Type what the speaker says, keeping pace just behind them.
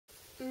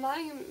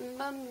My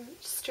mum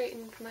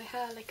straightened my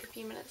hair like a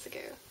few minutes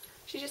ago.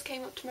 She just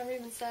came up to my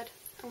room and said,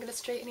 "I'm going to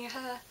straighten your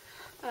hair."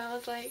 And I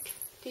was like,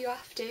 do you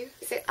have to?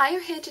 So I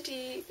am here to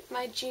do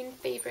my June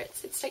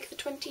favourites. It's like the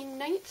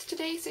 29th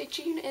today, so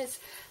June is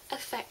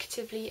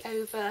effectively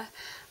over.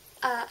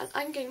 And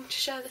I'm going to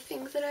share the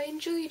things that I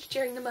enjoyed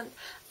during the month.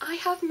 I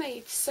have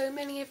made so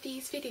many of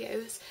these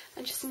videos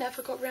and just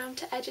never got round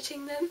to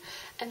editing them,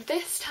 and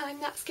this time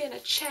that's gonna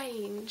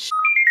change.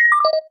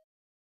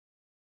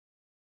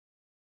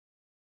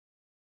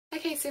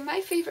 Okay, so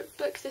my favourite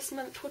book this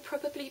month would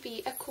probably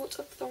be A Court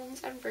of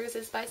Thorns and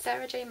Roses by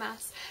Sarah J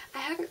Maas. I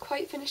haven't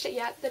quite finished it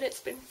yet, but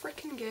it's been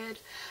freaking good.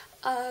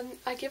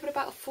 I give it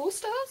about 4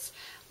 stars,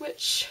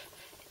 which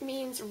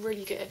means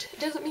really good. It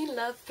doesn't mean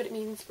love, but it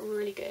means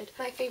really good.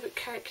 My favourite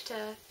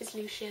character is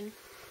Lucian.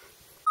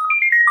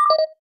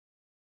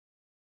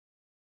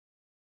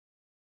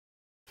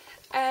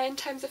 In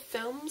terms of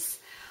films,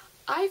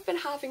 I've been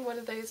having one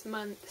of those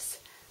months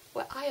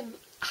where I am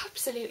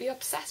absolutely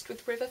obsessed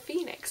with River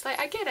Phoenix. Like,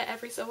 I get it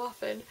every so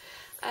often.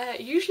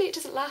 Usually it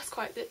doesn't last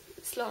quite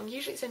this long,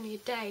 usually it's only a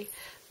day,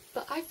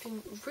 but I've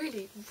been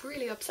really,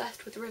 really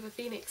obsessed with River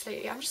Phoenix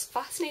lately. I'm just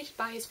fascinated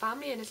by his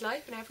family and his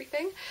life and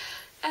everything.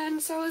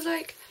 And so I was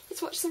like,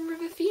 let's watch some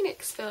River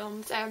Phoenix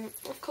films.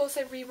 Of course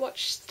I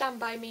rewatched Stand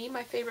By Me,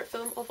 my favourite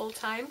film of all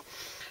time.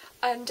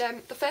 And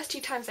the first 2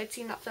 times I'd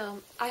seen that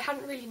film, I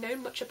hadn't really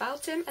known much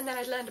about him, and then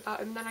I'd learned about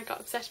him, and then I got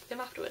obsessed with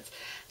him afterwards.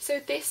 So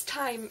this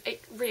time,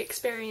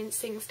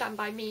 re-experiencing Stand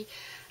By Me,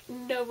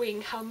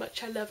 knowing how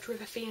much I loved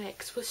River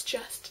Phoenix was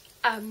just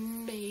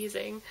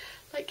amazing.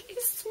 Like,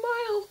 his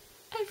smile,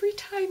 every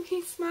time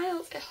he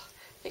smiles, ugh,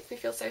 makes me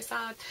feel so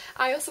sad.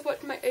 I also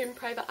watched My Own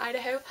Private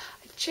Idaho.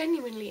 I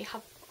genuinely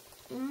have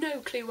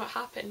no clue what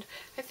happened.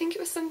 I think it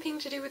was something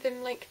to do with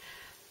him, like,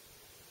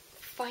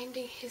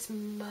 finding his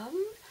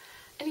mum?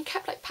 And he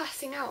kept like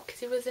passing out because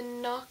he was a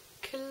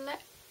narcoleptic,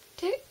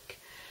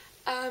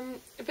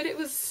 but it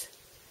was,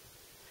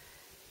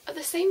 at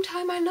the same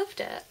time I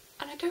loved it,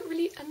 and I don't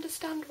really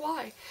understand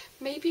why.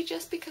 Maybe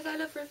just because I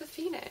love River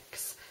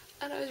Phoenix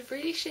and I was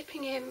really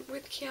shipping him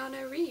with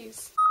Keanu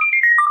Reeves.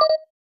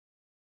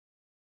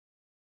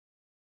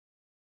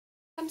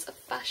 In terms of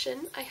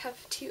fashion, I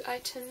have 2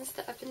 items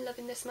that I've been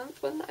loving this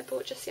month. One that I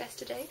bought just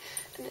yesterday,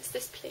 and it's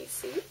this play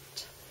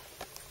suit.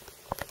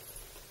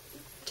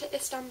 To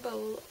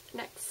Istanbul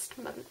next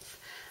month,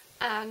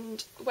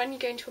 and when you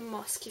go into a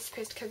mosque you're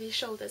supposed to cover your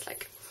shoulders,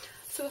 like,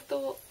 so I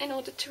thought in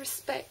order to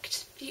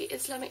respect the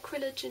Islamic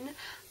religion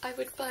I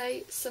would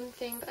buy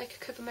something that I could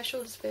cover my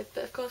shoulders with,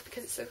 but of course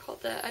because it's so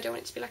hot there I don't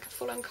want it to be like a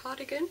full-on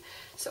cardigan,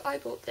 so I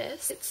bought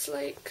this. It's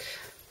like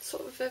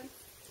sort of a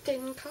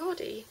thin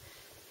cardi.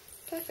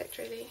 Perfect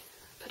really.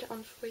 Put it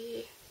on for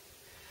you.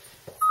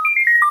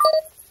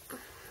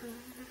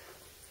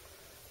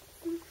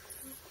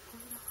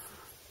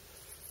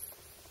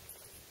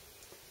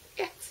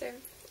 Yeah, so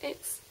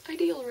it's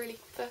ideal really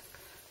for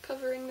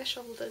covering the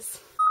shoulders.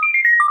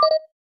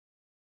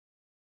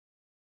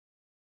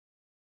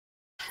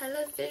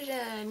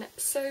 Television.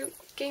 So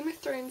Game of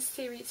Thrones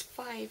series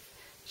 5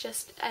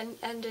 just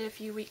ended a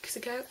few weeks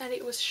ago and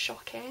it was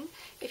shocking.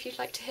 If you'd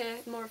like to hear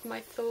more of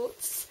my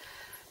thoughts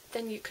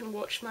then you can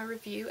watch my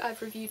review.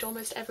 I've reviewed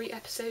almost every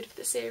episode of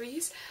the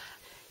series.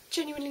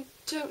 Genuinely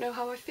don't know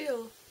how I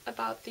feel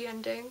about the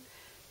ending.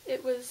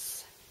 It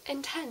was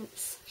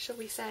intense, shall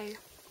we say.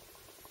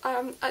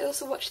 I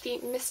also watched the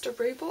Mr.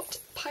 Robot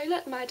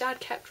pilot. My dad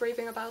kept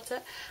raving about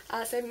it,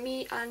 so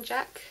me and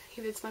Jack,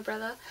 who is my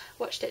brother,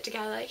 watched it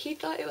together. He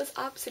thought it was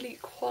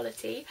absolute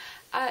quality.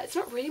 It's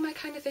not really my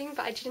kind of thing,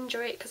 but I did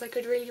enjoy it because I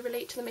could really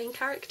relate to the main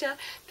character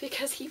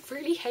because he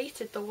really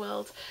hated the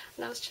world,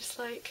 and I was just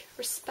like,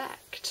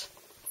 respect.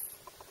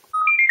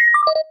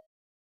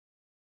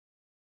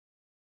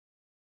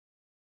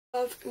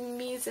 Of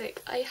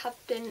music, I have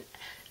been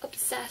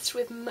obsessed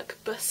with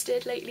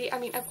McBusted lately. I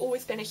mean, I've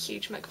always been a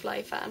huge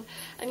McFly fan,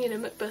 and you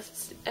know,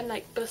 McBusted and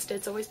like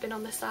Busted's always been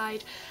on the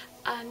side,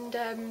 and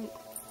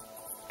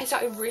I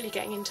started really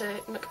getting into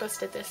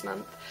McBusted this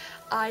month.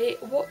 I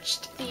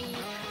watched the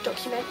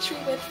documentary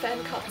with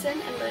Fern Cotton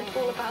and learned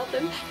all about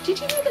them. Did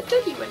you know that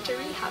Dougie went to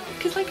rehab?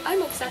 Because like,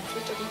 I'm obsessed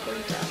with Dougie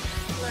Pointer.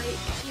 Like,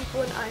 he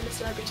won I'm a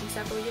Celebrity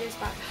several years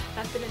back and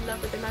I've been in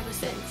love with him ever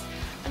since.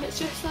 And it's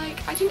just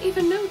like, I didn't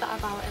even know that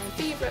about him. My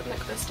favourite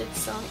McBusted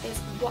song is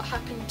What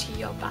Happened to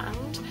Your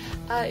Band.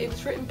 It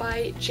was written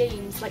by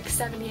James like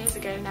 7 years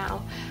ago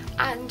now,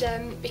 and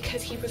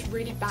because he was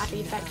really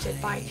badly affected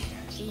by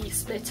the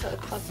split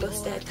up of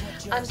Busted,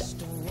 and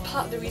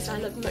part of the reason I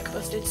love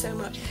McBusted so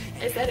much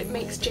is that it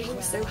makes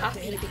James so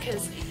happy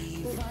because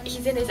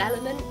he's in his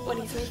element when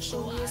he's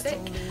making music,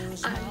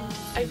 and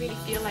I really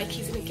feel like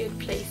he's in a good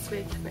place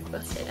with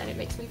McBusted, and it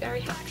makes me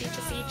very happy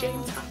to see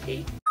James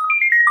happy.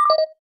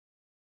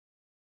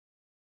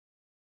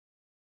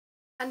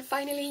 And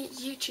finally,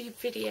 YouTube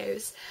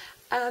videos.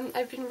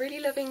 I've been really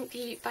loving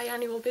the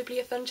biannual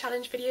Bibliothon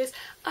challenge videos.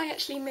 I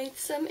actually made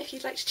some, if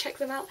you'd like to check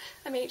them out.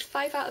 I made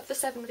 5 out of the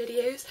 7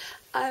 videos,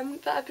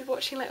 but I've been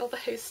watching like all the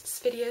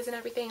hosts' videos and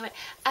everything, like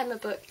Emma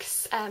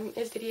Books'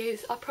 his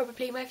videos are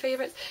probably my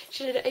favourites.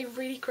 She did a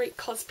really great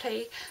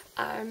cosplay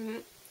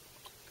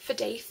for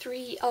day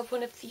 3 of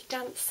one of the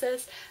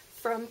dancers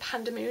from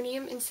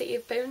Pandemonium in City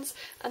of Bones,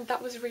 and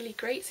that was really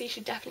great, so you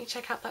should definitely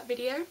check out that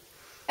video.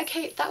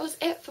 Okay, that was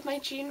it for my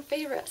June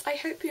favourites. I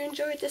hope you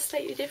enjoyed this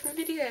slightly different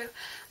video,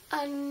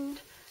 and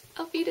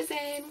auf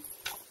Wiedersehen!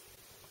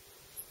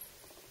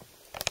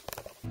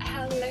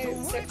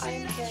 Hello, so I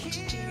am here to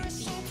do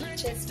the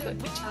Teacher's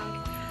Book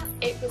Tag.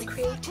 It was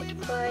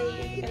created by,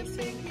 I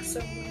think,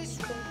 someone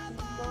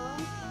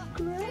called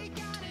Margaret,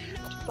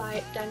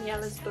 by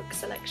Daniela's Book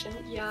Selection.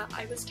 Yeah,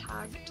 I was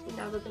tagged,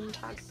 never been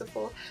tagged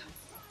before,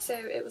 so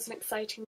it was an exciting